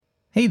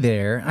Hey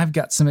there, I've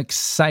got some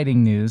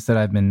exciting news that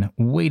I've been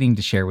waiting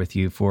to share with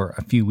you for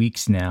a few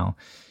weeks now.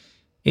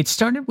 It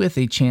started with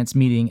a chance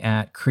meeting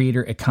at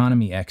Creator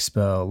Economy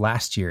Expo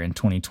last year in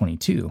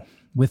 2022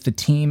 with the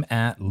team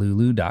at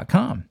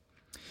Lulu.com.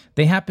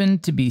 They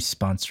happened to be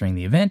sponsoring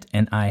the event,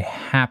 and I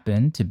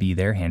happened to be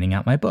there handing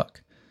out my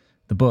book,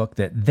 the book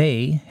that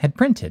they had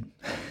printed.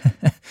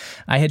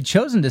 I had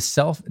chosen to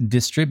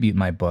self-distribute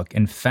my book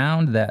and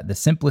found that the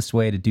simplest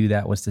way to do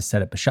that was to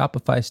set up a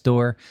Shopify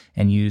store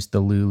and use the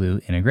Lulu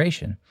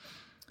integration.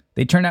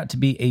 They turned out to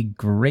be a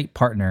great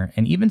partner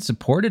and even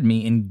supported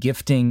me in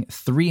gifting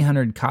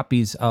 300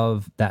 copies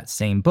of that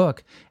same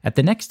book at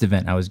the next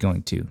event I was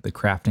going to, the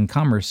Craft and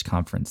Commerce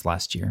Conference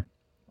last year.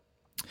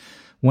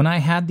 When I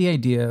had the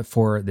idea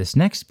for this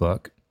next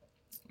book,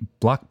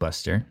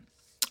 Blockbuster,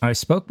 I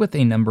spoke with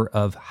a number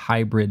of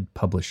hybrid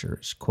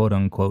publishers, quote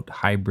unquote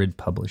hybrid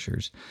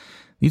publishers.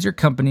 These are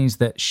companies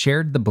that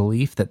shared the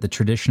belief that the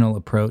traditional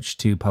approach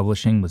to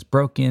publishing was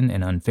broken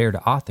and unfair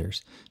to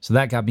authors. So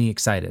that got me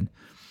excited.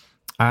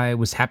 I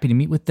was happy to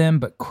meet with them,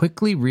 but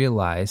quickly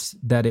realized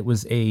that it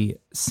was a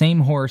same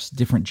horse,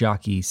 different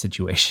jockey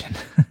situation.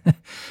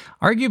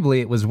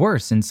 Arguably, it was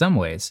worse in some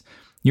ways.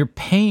 You're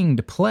paying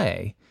to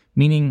play,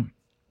 meaning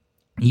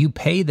you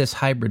pay this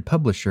hybrid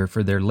publisher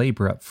for their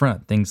labor up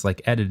front, things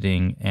like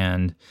editing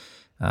and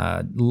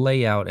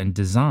layout and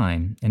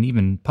design and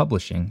even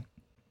publishing.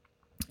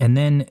 And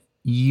then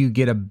you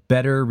get a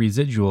better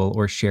residual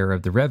or share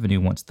of the revenue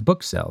once the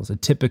book sells. A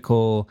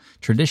typical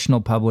traditional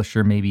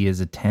publisher maybe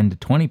is a 10 to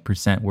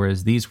 20%,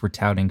 whereas these were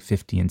touting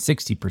 50 and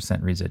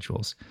 60%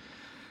 residuals.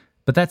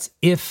 But that's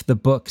if the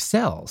book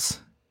sells.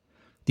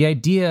 The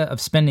idea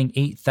of spending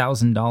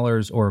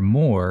 $8,000 or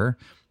more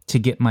to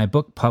get my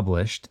book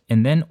published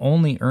and then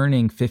only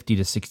earning 50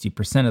 to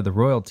 60% of the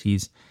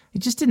royalties, it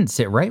just didn't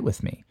sit right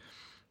with me.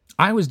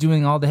 I was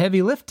doing all the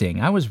heavy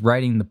lifting. I was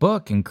writing the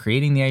book and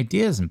creating the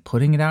ideas and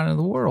putting it out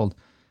into the world.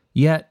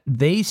 Yet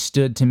they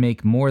stood to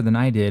make more than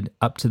I did,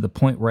 up to the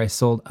point where I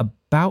sold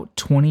about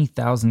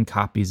 20,000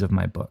 copies of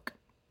my book.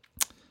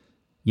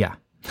 Yeah.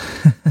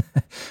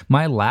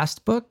 My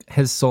last book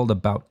has sold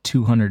about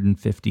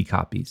 250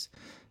 copies.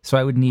 So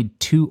I would need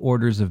 2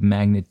 orders of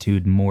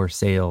magnitude more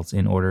sales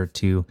in order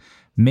to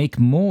make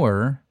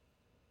more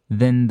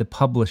than the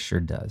publisher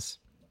does.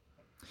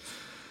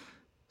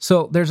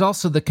 So there's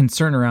also the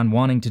concern around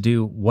wanting to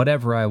do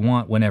whatever I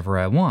want whenever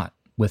I want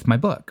with my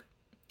book.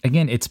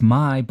 Again, it's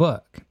my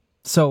book.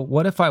 So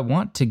what if I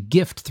want to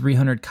gift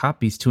 300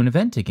 copies to an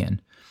event again?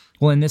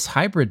 Well, in this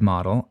hybrid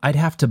model, I'd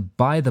have to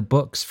buy the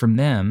books from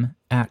them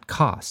at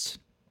cost,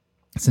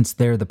 since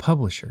they're the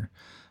publisher,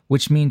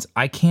 which means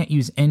I can't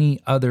use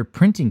any other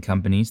printing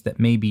companies that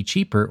may be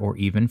cheaper or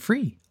even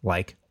free,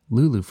 like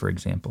Lulu, for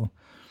example.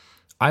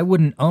 I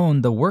wouldn't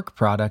own the work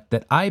product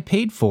that I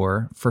paid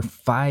for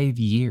 5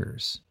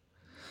 years.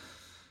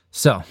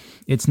 So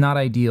it's not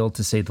ideal,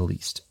 to say the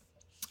least.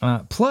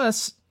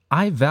 Plus,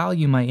 I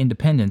value my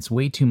independence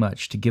way too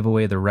much to give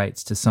away the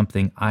rights to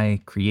something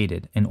I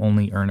created and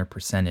only earn a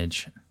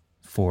percentage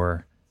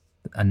for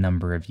a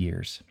number of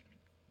years.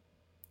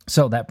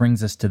 So that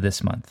brings us to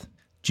this month,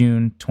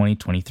 June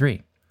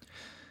 2023.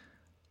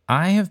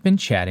 I have been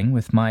chatting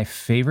with my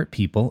favorite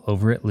people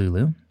over at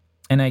Lulu,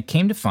 and I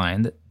came to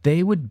find that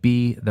they would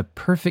be the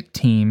perfect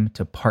team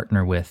to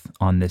partner with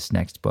on this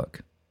next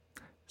book.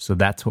 So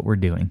that's what we're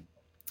doing.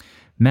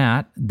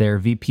 Matt, their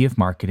VP of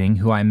Marketing,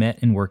 who I met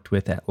and worked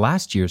with at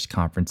last year's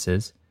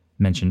conferences,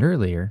 mentioned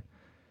earlier,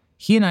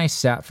 he and I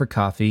sat for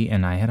coffee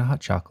and I had a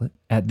hot chocolate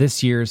at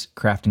this year's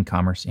Craft and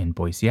Commerce in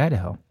Boise,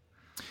 Idaho.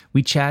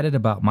 We chatted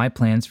about my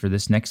plans for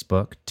this next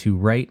book to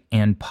write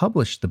and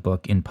publish the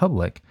book in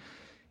public,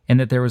 and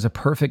that there was a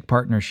perfect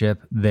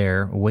partnership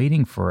there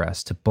waiting for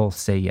us to both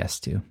say yes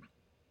to.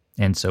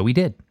 And so we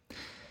did.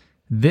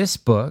 This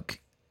book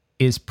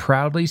is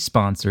proudly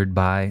sponsored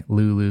by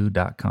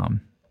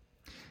Lulu.com.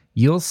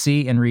 You'll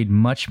see and read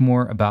much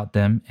more about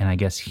them, and I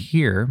guess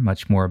hear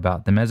much more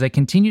about them as I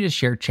continue to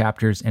share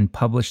chapters and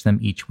publish them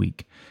each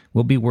week.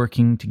 We'll be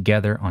working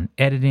together on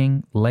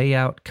editing,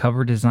 layout,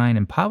 cover design,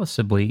 and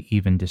possibly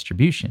even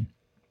distribution.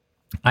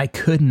 I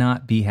could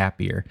not be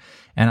happier,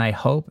 and I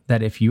hope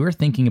that if you are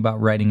thinking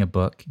about writing a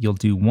book, you'll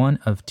do one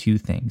of 2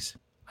 things,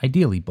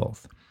 ideally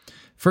both.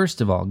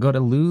 First of all, go to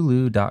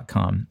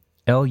lulu.com,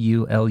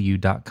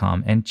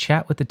 Lulu.com, and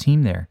chat with the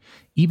team there,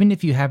 even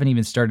if you haven't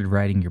even started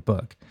writing your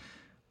book.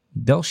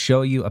 They'll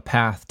show you a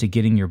path to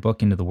getting your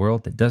book into the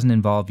world that doesn't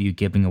involve you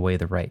giving away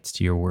the rights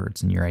to your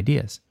words and your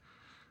ideas.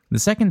 The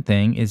second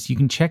thing is you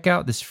can check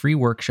out this free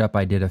workshop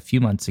I did a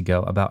few months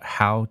ago about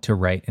how to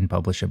write and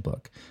publish a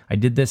book. I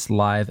did this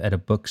live at a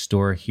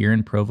bookstore here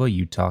in Provo,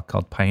 Utah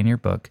called Pioneer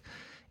Book,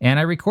 and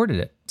I recorded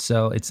it.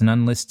 So it's an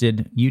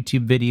unlisted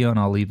YouTube video, and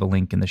I'll leave a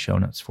link in the show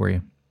notes for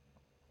you.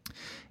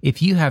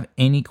 If you have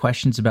any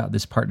questions about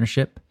this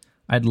partnership,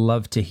 I'd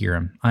love to hear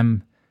them.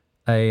 I'm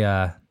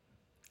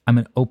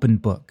an open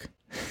book,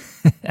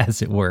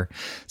 as it were.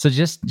 So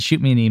just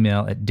shoot me an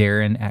email at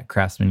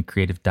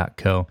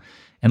darren@craftsmancreative.co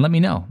and let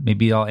me know.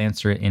 Maybe I'll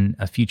answer it in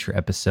a future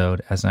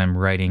episode as I'm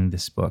writing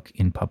this book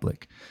in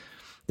public.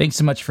 Thanks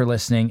so much for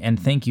listening, and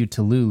thank you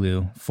to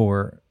Lulu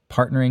for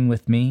partnering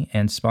with me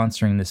and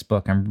sponsoring this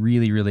book. I'm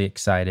really, really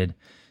excited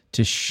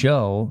to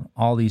show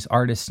all these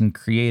artists and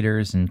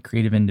creators and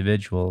creative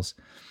individuals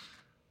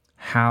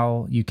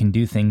how you can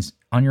do things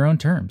on your own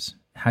terms,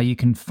 how you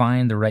can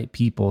find the right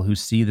people who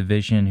see the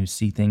vision, who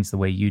see things the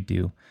way you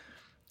do,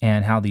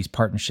 and how these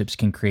partnerships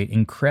can create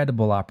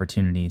incredible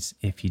opportunities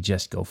if you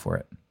just go for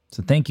it.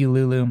 So thank you,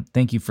 Lulu.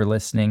 Thank you for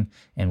listening,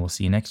 and we'll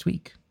see you next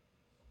week.